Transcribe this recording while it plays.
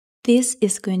This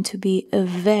is going to be a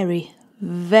very,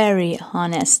 very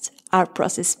honest art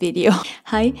process video.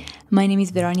 Hi, my name is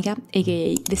Veronica,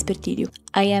 aka Vespertiliu.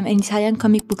 I am an Italian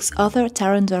comic books author,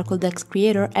 tarot and oracle decks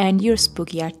creator, and your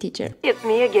spooky art teacher. It's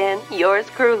me again, yours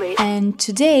truly. And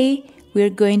today we're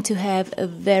going to have a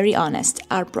very honest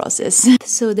art process.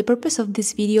 So the purpose of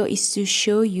this video is to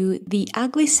show you the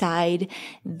ugly side,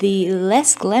 the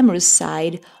less glamorous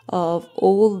side of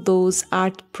all those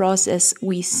art process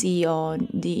we see on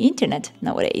the internet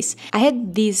nowadays. I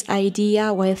had this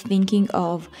idea while thinking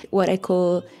of what I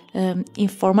call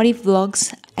informative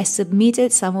vlogs. I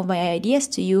submitted some of my ideas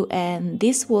to you and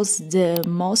this was the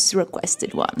most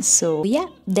requested one. So yeah,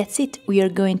 that's it. We are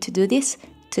going to do this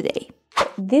today.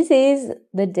 This is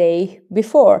the day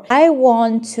before. I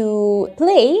want to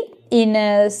play in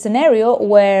a scenario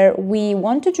where we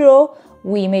want to draw,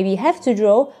 we maybe have to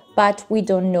draw, but we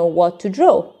don't know what to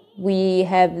draw. We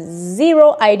have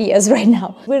zero ideas right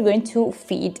now. We're going to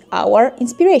feed our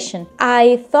inspiration.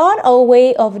 I thought a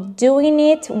way of doing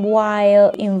it while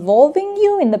involving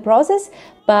you in the process,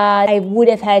 but I would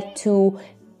have had to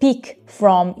pick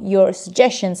from your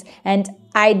suggestions and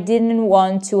I didn't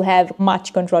want to have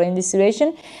much control in this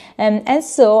situation. And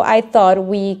so I thought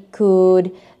we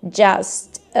could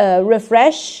just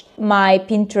refresh my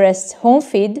Pinterest home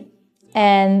feed,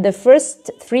 and the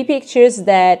first 3 pictures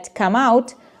that come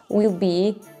out will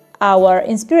be our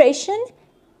inspiration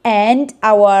and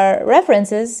our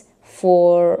references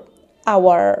for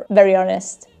our very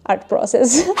honest art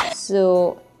process.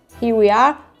 So here we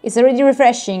are. It's already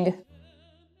refreshing.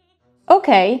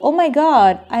 Okay, oh my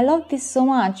god, I love this so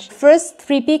much. First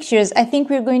 3 pictures, I think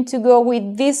we're going to go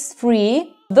with these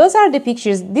 3. Those are the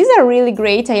pictures. These are really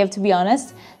great, I have to be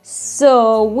honest.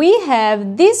 So we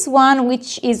have this one,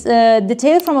 which is a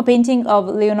detail from a painting of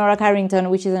Leonora Carrington,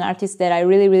 which is an artist that I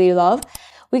really, really love.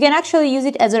 We can actually use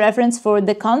it as a reference for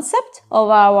the concept of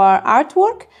our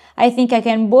artwork. I think I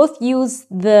can both use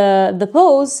the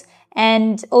pose,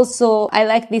 and also I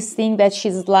like this thing that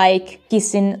she's like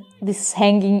kissing this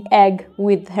hanging egg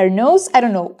with her nose. I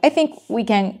don't know. I think we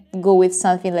can go with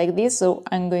something like this, so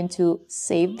I'm going to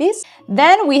save this.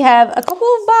 Then we have a couple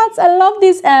of bats. I love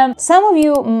this. Some of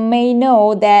you may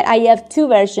know that I have 2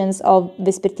 versions of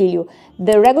Vespertiliu.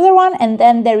 The regular one, and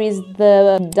then there is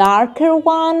the darker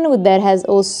one that has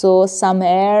also some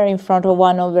hair in front of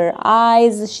one of her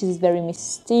eyes. She's very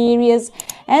mysterious.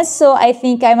 And so I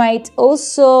think I might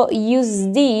also use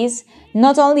these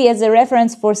not only as a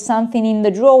reference for something in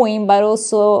the drawing, but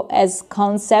also as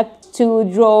concept to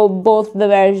draw both the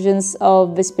versions of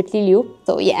Vespertiliu.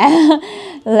 So yeah,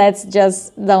 let's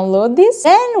just download this.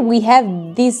 Then we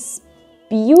have this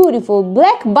beautiful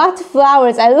black bud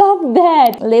flowers. I love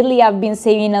that. Lately I've been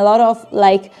saving a lot of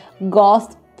like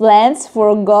goth plants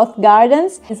for goth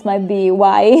gardens. This might be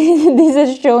why this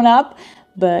has shown up.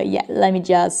 But yeah, let me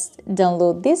just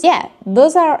download this. Yeah,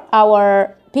 those are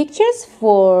our pictures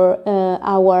for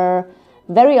our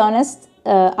very honest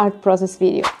art process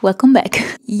video. Welcome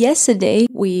back. Yesterday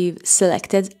we've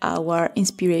selected our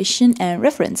inspiration and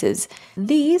references.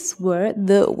 These were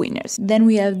the winners. Then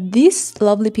we have this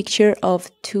lovely picture of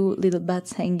 2 little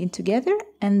buds hanging together,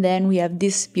 and then we have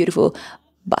this beautiful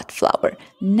bud flower.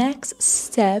 Next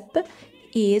step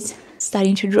is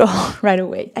starting to draw right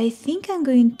away. I think I'm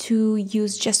going to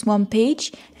use just 1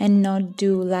 page and not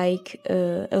do like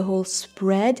a whole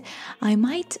spread. I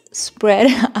might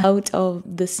spread out of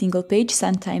the single page.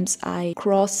 Sometimes I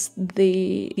cross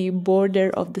the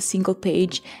border of the single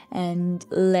page and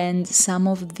land some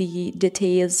of the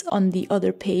details on the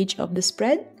other page of the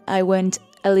spread. I went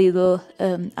a little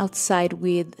outside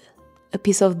with a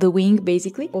piece of the wing,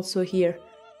 basically. Also here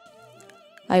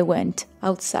I went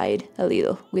outside a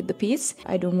little with the piece.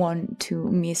 I don't want to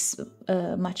miss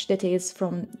much details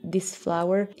from this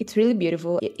flower. It's really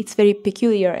beautiful. It's very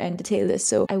peculiar and detailed,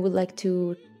 so I would like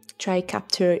to try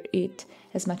capture it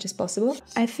as much as possible.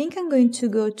 I think I'm going to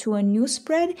go to a new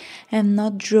spread and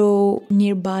not draw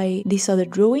nearby this other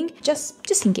drawing,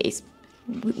 just in case.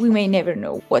 We may never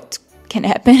know what can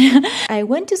happen. I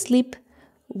went to sleep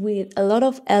with a lot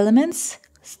of elements,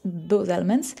 those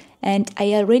elements, and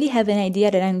I already have an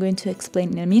idea that I'm going to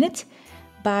explain in a minute.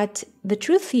 But the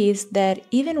truth is that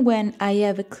even when I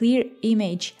have a clear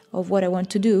image of what I want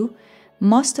to do,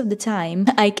 most of the time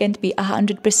I can't be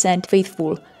 100%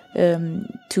 faithful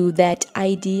to that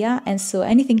idea, and so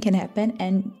anything can happen.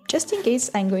 And just in case,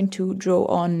 I'm going to draw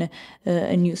on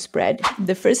a new spread.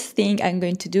 The first thing I'm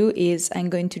going to do is I'm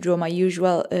going to draw my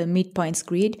usual midpoints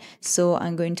grid. So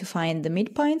I'm going to find the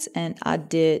midpoints and add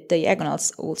the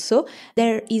diagonals also.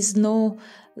 There is no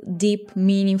deep,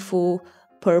 meaningful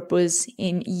purpose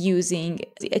in using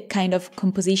a kind of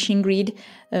composition grid.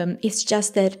 It's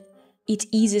just that it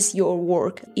eases your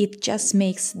work. It just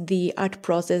makes the art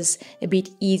process a bit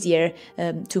easier,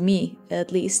 to me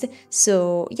at least.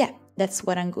 So yeah, that's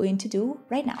what I'm going to do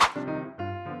right now.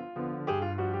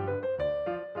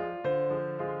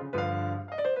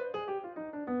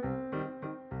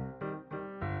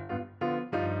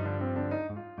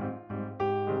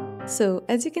 So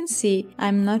as you can see,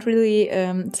 I'm not really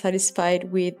satisfied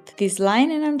with this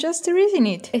line and I'm just erasing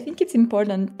it. I think it's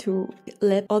important to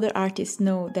let other artists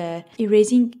know that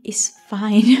erasing is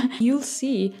fine. You'll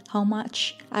see how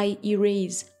much I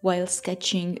erase while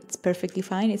sketching. It's perfectly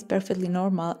fine, it's perfectly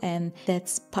normal, and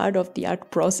that's part of the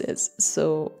art process.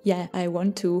 So yeah, I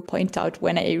want to point out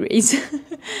when I erase.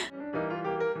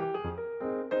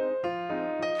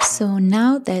 So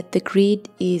now that the grid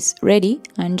is ready,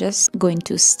 I'm just going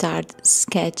to start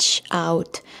sketch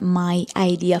out my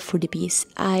idea for the piece.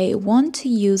 I want to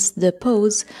use the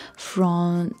pose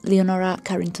from Leonora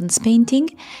Carrington's painting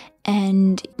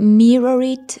and mirror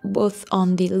it both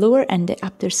on the lower and the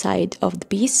upper side of the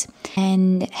piece,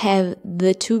 and have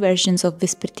the two versions of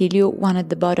Vespertiliu, one at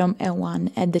the bottom and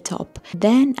one at the top.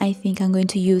 Then I think I'm going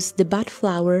to use the bud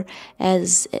flower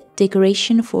as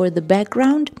decoration for the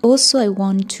background. Also, I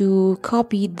want to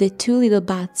copy the two little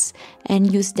buds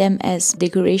and use them as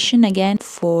decoration again.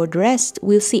 For the rest,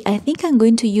 we'll see. I think I'm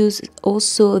going to use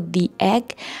also the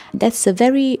egg. That's a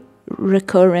very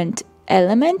recurrent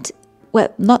element.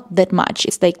 Well, not that much.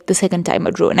 It's like the second time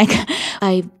I drew an egg.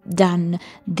 I've done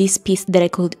this piece that I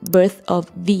called Birth of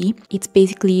V. It's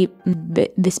basically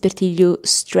Vespertiliu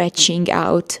stretching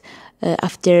out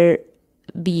after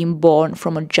being born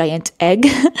from a giant egg.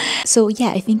 So yeah,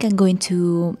 I think I'm going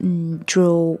to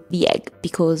draw the egg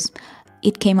because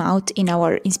it came out in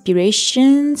our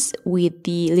inspirations with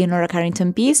the Leonora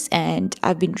Carrington piece, and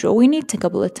I've been drawing it a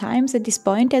couple of times at this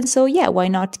point, and so yeah, why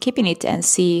not keeping it and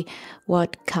see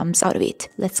what comes out of it.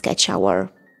 Let's sketch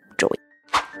our drawing.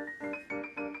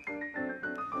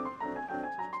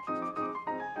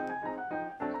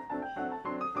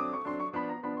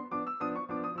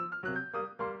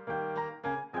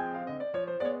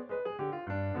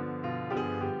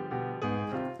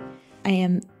 I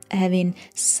am having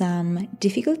some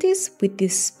difficulties with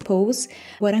this pose.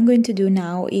 What I'm going to do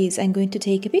now is I'm going to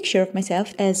take a picture of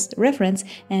myself as reference,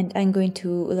 and I'm going to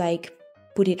like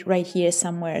put it right here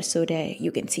somewhere so that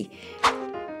you can see.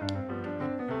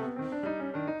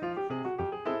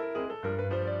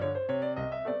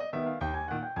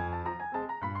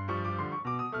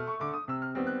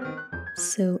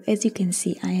 So as you can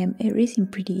see, I am erasing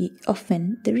pretty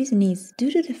often. The reason is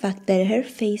due to the fact that her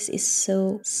face is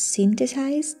so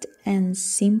synthesized and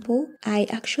simple. I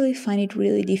actually find it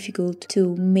really difficult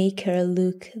to make her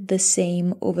look the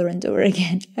same over and over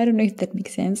again. I don't know if that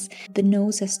makes sense. The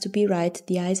nose has to be right,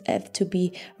 the eyes have to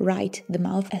be right, the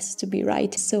mouth has to be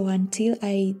right. So until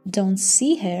I don't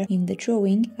see her in the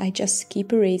drawing, I just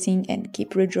keep erasing and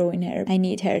keep redrawing her. I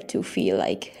need her to feel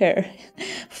like her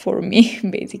for me,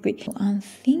 basically. I'm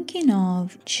thinking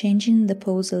of changing the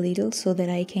pose a little so that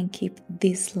I can keep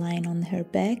this line on her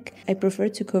back. I prefer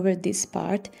to cover this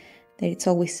part, that it's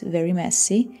always very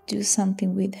messy. Do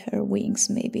something with her wings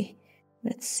maybe.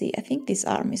 Let's see, I think this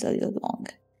arm is a little long.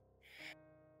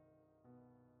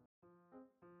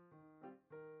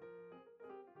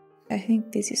 I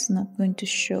think this is not going to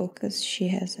show because she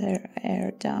has her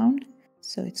hair down,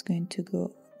 so it's going to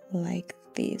go like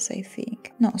this, I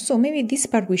think. No, so maybe this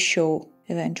part will show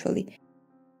eventually.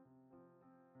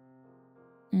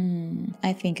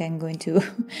 I think I'm going to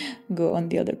go on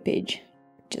the other page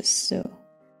just so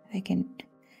I can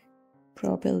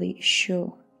properly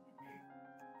show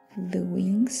the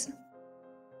wings.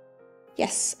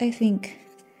 Yes, I think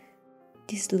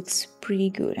this looks pretty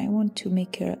good. I want to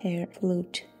make her hair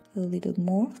float a little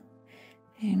more,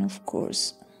 and of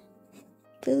course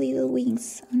the little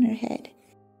wings on her head.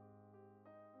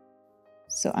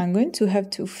 So I'm going to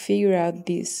have to figure out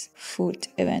this foot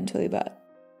eventually, but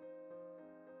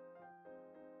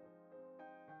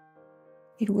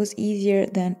it was easier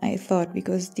than I thought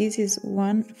because this is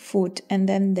one foot and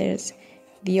then there's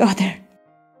the other.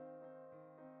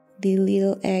 The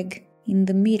little egg in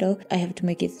the middle, I have to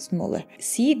make it smaller.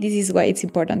 See, this is why it's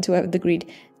important to have the grid.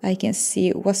 I can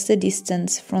see what's the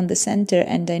distance from the center,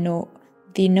 and I know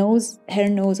the nose, her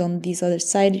nose on this other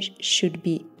side should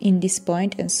be in this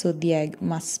point, and so the egg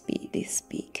must be this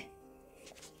big.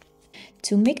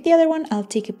 To make the other one, I'll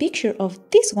take a picture of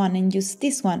this one and use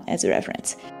this one as a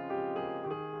reference.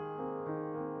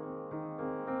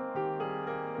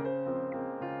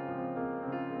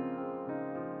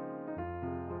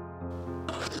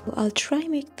 I'll try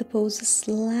make the pose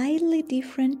slightly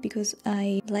different because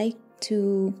I like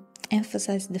to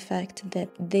emphasize the fact that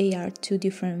they are two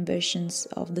different versions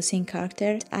of the same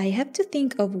character. I have to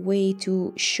think of a way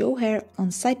to show her on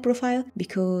side profile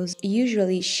because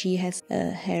usually she has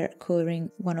hair covering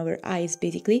one of her eyes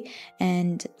basically,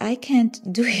 and I can't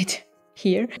do it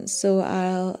here. So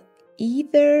I'll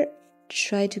either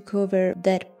try to cover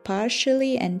that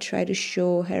partially and try to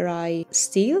show her eye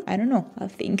still. I don't know, I'll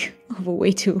think of a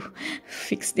way to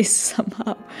fix this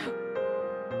somehow.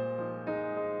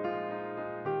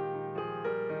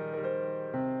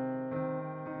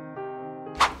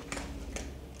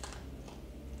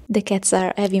 The cats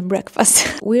are having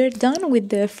breakfast. We're done with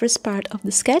the first part of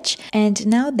the sketch, and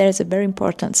now there's a very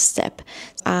important step.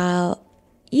 I'll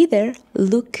either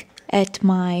look at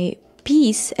my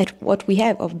piece, at what we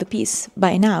have of the piece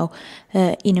by now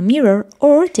in a mirror,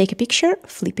 or take a picture,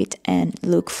 flip it, and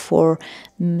look for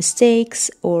mistakes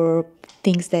or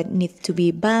things that need to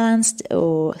be balanced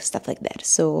or stuff like that.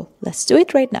 So let's do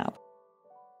it right now.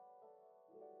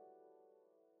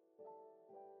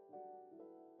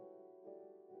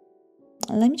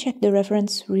 Let me check the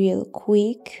reference real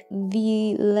quick.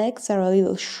 The legs are a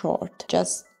little short.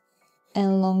 Just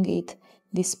elongate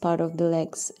this part of the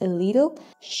legs a little.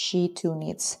 She too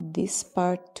needs this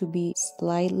part to be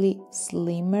slightly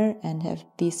slimmer and have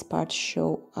this part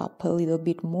show up a little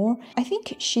bit more. I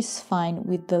think she's fine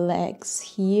with the legs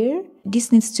here.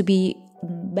 This needs to be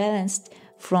balanced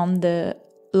from the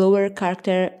upper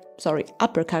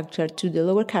character to the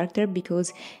lower character,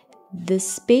 because the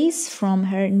space from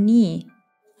her knee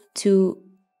to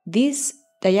this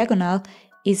diagonal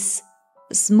is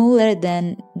smaller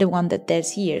than the one that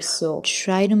there's here, so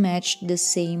try to match the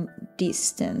same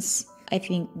distance. I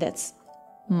think that's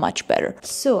much better.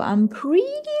 So I'm pretty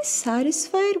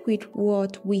satisfied with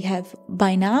what we have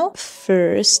by now.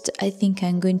 First, I think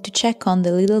I'm going to check on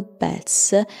the little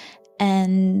bats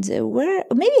and where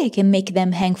maybe I can make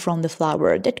them hang from the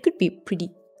flower. That could be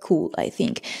pretty cool, I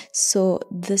think. So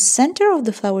the center of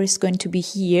the flower is going to be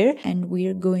here, and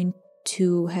we're going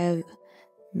to have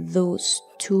those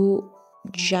two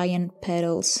giant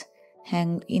petals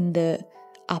hang in the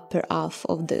upper half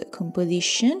of the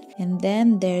composition, and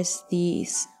then there's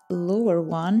this lower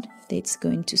one that's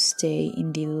going to stay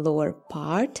in the lower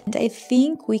part. And I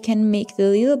think we can make the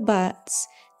little bats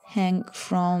hang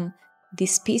from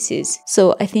these pieces,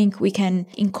 so I think we can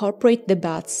incorporate the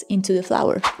bats into the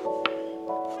flower.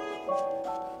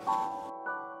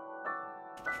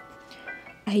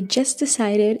 I just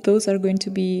decided those are going to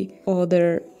be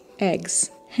other eggs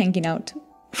hanging out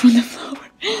from the flower.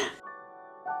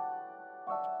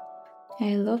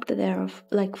 I love that there are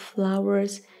like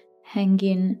flowers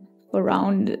hanging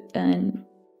around and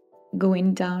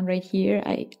going down right here.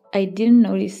 I didn't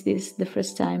notice this the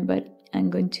first time, but I'm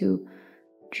going to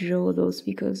draw those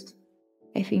because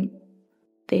I think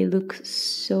they look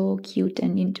so cute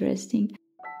and interesting.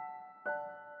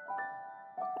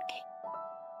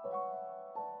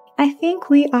 I think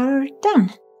we are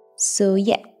done. So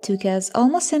yeah, took us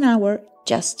almost an hour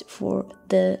just for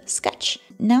the sketch.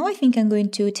 Now I think I'm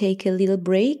going to take a little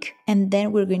break, and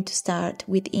then we're going to start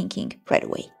with inking right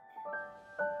away.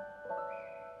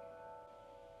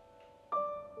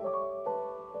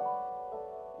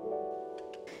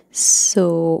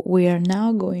 So we are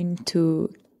now going to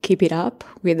keep it up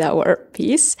with our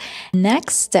piece.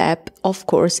 Next step, of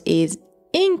course, is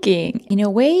inking. In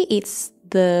a way, it's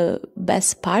the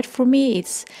best part for me.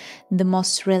 It's the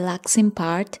most relaxing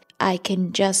part. I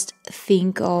can just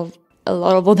think of a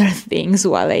lot of other things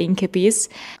while I ink a piece.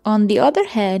 On the other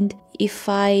hand, if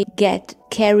I get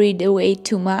carried away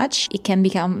too much, it can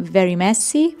become very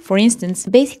messy. For instance,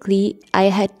 basically, I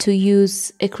had to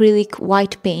use acrylic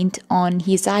white paint on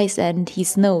his eyes and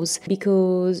his nose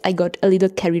because I got a little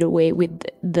carried away with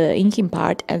the inking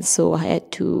part, and so I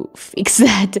had to fix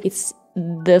that. It's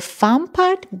the fun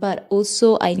part, but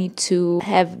also I need to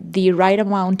have the right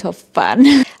amount of fun.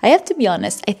 I have to be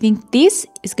honest, I think this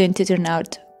is going to turn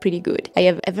out pretty good. I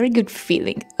have a very good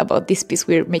feeling about this piece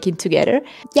we're making together.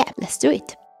 Yeah, let's do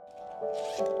it.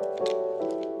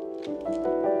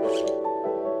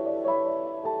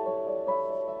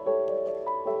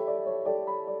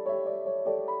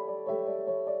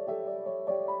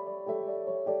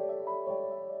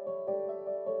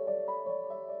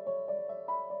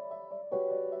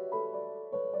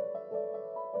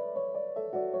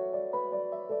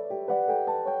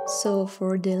 So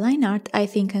for the line art, I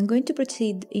think I'm going to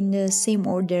proceed in the same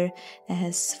order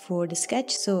as for the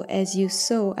sketch. So as you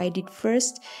saw, I did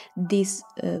first this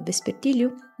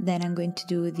Vespertiliu, then I'm going to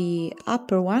do the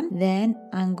upper one, then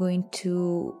I'm going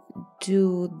to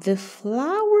do the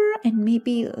flower and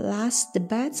maybe last the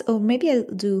bats, or maybe I'll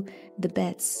do the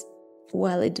bats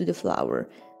while I do the flower.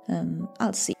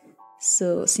 I'll see.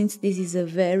 So since this is a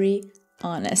very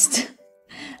honest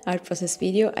art process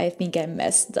video, I think I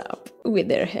messed up with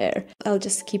their hair. I'll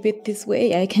just keep it this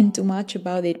way. I can't do much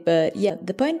about it, but yeah,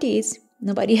 the point is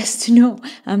nobody has to know.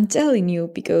 I'm telling you,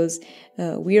 because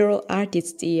we're all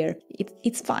artists here.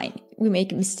 It's fine. We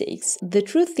make mistakes. The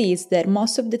truth is that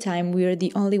most of the time we are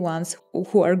the only ones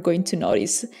who are going to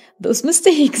notice those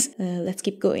mistakes. Let's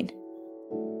keep going.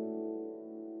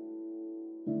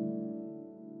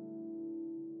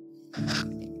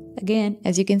 Again,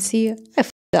 as you can see, I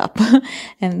f***ed up.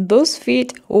 And those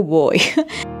feet, oh boy.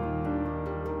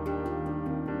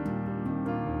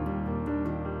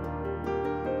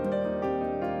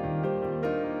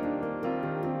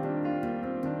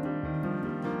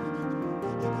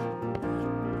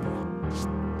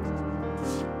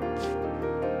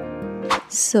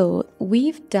 So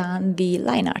we've done the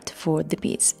line art for the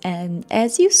piece, and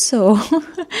as you saw,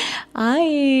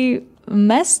 I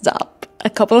messed up a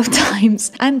couple of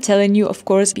times. I'm telling you, of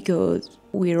course, because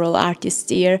we're all artists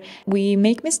here. We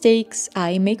make mistakes,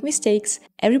 I make mistakes,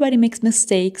 everybody makes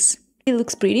mistakes. It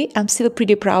looks pretty. I'm still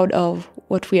pretty proud of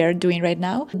what we are doing right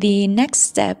now. The next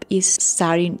step is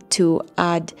starting to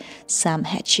add some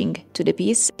hatching to the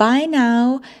piece. By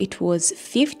now, it was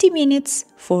 50 minutes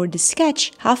for the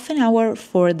sketch, half an hour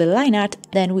for the line art,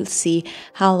 then we'll see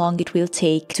how long it will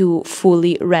take to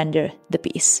fully render the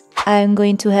piece. I'm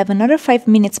going to have another 5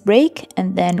 minutes break,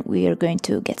 and then we are going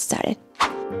to get started.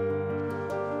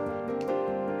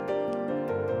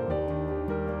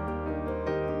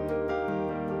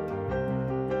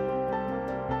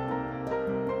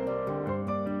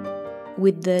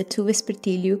 With the two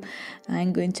Vespertiliu,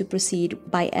 I'm going to proceed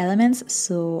by elements.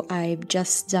 So I've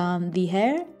just done the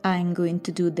hair. I'm going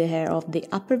to do the hair of the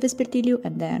upper Vespertiliu,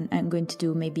 and then I'm going to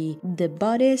do maybe the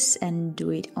bodice and do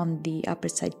it on the upper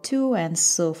side too, and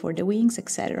so for the wings,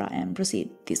 etc., and proceed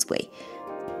this way.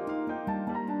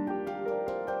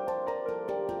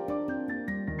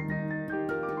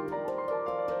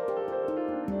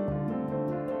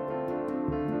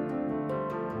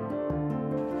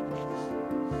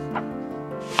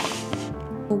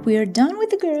 We're done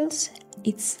with the girls.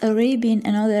 It's already been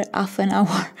another half an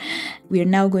hour. We are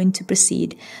now going to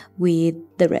proceed with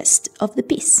the rest of the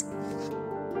piece.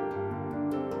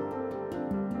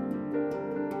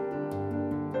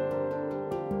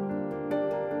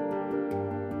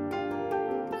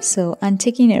 So I'm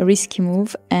taking a risky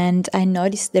move, and I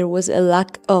noticed there was a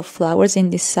lack of flowers in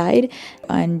this side.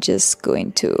 I'm just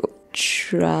going to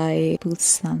try put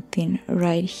something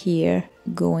right here,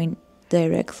 going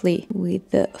directly with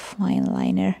the fine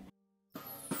liner.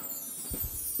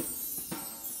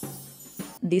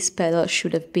 This petal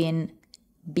should have been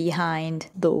behind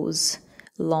those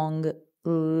long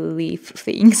leaf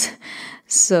things.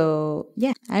 So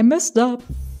yeah, I messed up.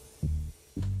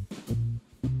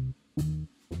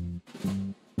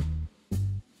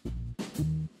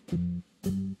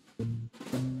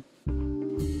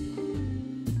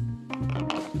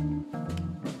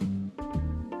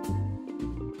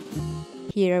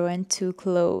 Here I went too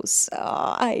close.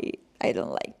 Oh, I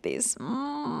don't like this.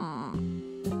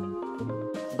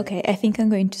 Okay, I think I'm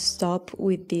going to stop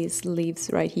with these leaves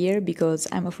right here because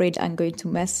I'm afraid I'm going to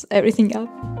mess everything up.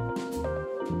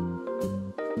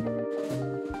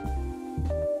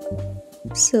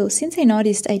 So, since I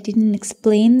noticed I didn't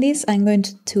explain this, I'm going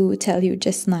to tell you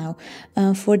just now.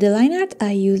 For the line art,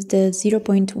 I used the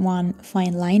 0.1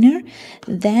 fine liner.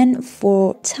 Then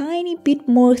for tiny bit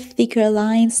more thicker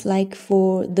lines, like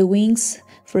for the wings,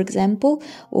 for example,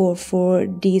 or for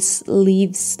these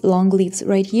leaves, long leaves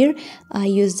right here, I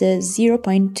used the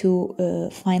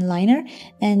 0.2 fine liner.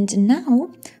 And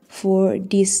now, for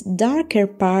these darker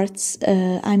parts,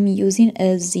 I'm using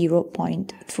a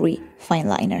 0.3 fine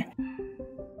liner.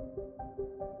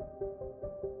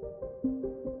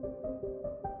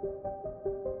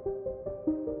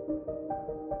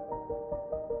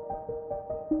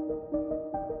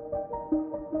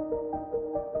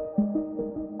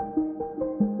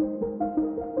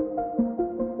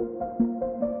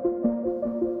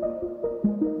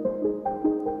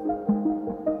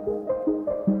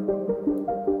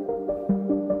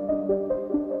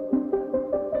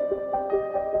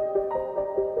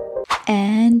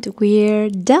 And we're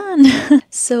done.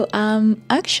 So I'm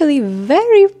actually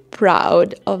very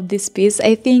proud of this piece.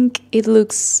 I think it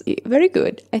looks very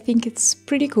good. I think it's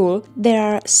pretty cool. There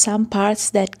are some parts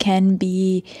that can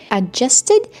be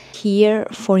adjusted. Here,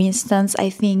 for instance, I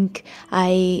think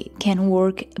I can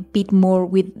work a bit more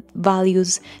with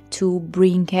values to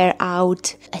bring her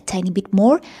out a tiny bit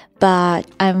more. but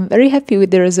I'm very happy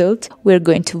with the result. We're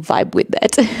going to vibe with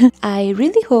that. I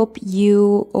really hope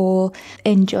you all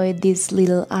enjoyed this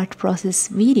little art process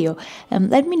video.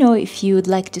 Let me know if you'd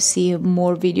like to see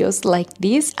more videos like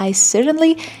this. I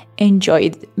certainly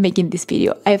enjoyed making this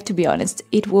video. I have to be honest,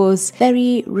 it was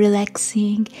very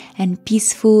relaxing and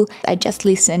peaceful. I just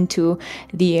listened to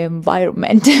the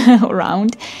environment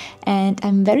around, and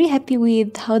I'm very happy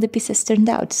with how the pieces turned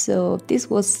out. So this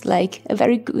was like a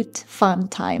very good, fun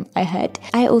time I had.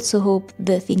 I also hope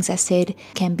the things I said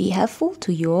can be helpful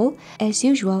to you all. As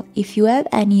usual, if you have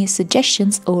any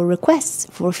suggestions or requests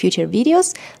for future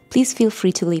videos, please feel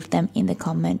free to leave them in the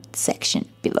comment section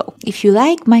below. If you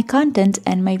like my content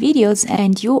and my videos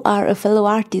and you are a fellow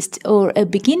artist or a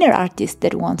beginner artist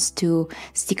that wants to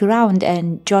stick around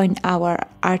and join our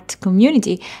art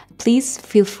community, please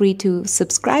feel free to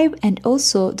subscribe, and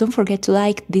also don't forget to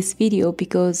like this video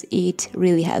because it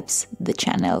really helps the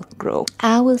channel grow.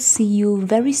 I will see you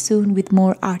very soon with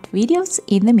more art videos.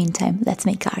 In the meantime, let's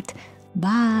make art.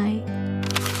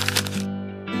 Bye!